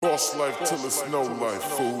Boss life till it's no life,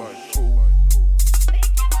 fool.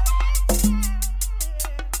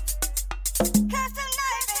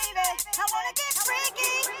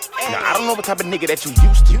 Now, I don't know what type of nigga that you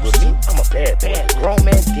used to with me. I'm a bad grown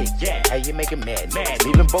man dick. Yeah, how you making mad?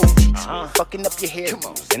 Leaving both cheeks, fucking up your hair.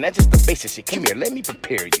 And that's just the basic shit. Come here, let me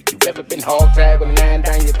prepare you. You ever been hog tied with a 9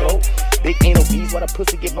 down your throat? Big anal bees while the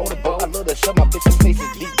pussy get motorboat. I love to show my bitches' faces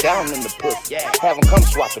deep down in the pussy. Yeah, have them come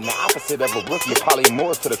swapping, the opposite of a rookie.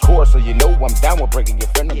 Polyamorous to the core, so you know I'm down with breaking your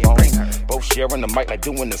friend along. Both sharing the mic like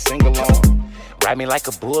doing the sing-along. Ride me like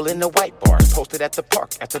a bull in the white bars. Posted at the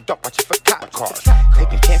park, at the dark, watching for cop cars.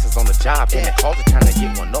 Taking chances on the job, and the calls are trying to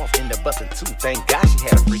get one off. End up busting two. Thank God she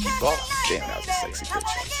had a freaky boss. Damn, that was a sexy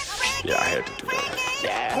bitch. Yeah, I had to do that.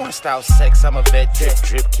 Yeah. Porn style sex, I'm a vet.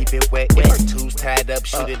 Drip, keep it wet. If her two's tied up,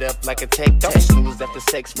 shoot it up like a tech. Don't snooze after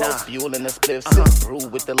sex. More fuel in the split. Brew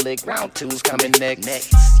with the lick. Round two's coming next.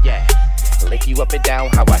 Yeah. Lick you up and down,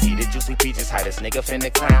 how I eat it, juicy peaches, how this nigga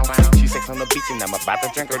finna clown. She sex on the beach and I'm about to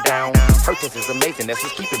drink her down. Her taste is amazing, that's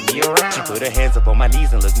what's keeping me around. She put her hands up on my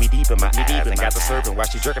knees and looked me deep in my eyes and got the serving while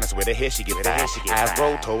she jerking us with her hair. She give it a eyes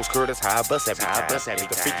roll, toes curled, how I bust every time.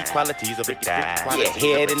 The freaky qualities of it. Yeah,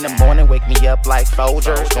 head in the morning, wake me up like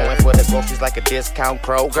Folgers. Going for the groceries like a discount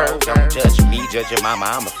Kroger. Don't judge me, judge your mama,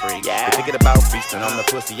 I'm a freak. Thinking about feasting on the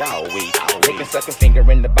pussy all week. Licking, sucking finger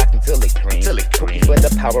in the box until it cream. Cookie for the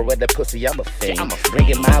power of the pussy, I'm a fiend. Bring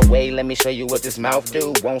it my way, let me show you what this mouth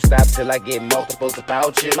do. Won't stop till I get multiples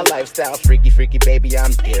about you. My lifestyle freaky, baby,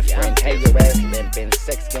 I'm different. Hey, your ass limping,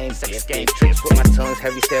 sex game, tricks with my tongues,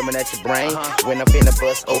 heavy staring at your brain. When I'm in the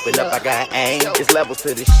bus, open up, I got aim. It's levels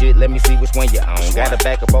to this shit, let me see which one you own. Gotta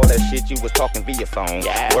back up all that shit you was talking via phone.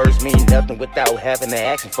 Words mean nothing without having the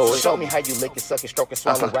action for it. Show me how you lick it, suck it, stroke it,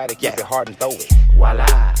 swallow, ride it, keep it hard and throw it. Voila.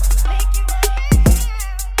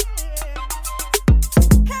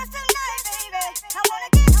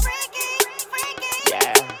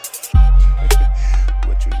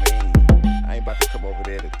 What you mean? I ain't about to come over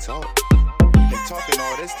there to talk. You've been talking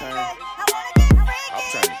all this time. I'm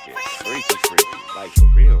trying to get freaky. Like for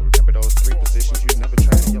real. Remember those 3 positions you never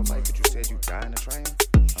tried in your life, but you said you dying to try them?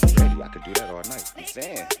 I'm ready. I could do that all night. I'm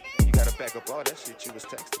saying, you gotta back up all that shit you was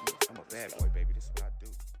texting me. I'm a bad boy, baby. This is what I do.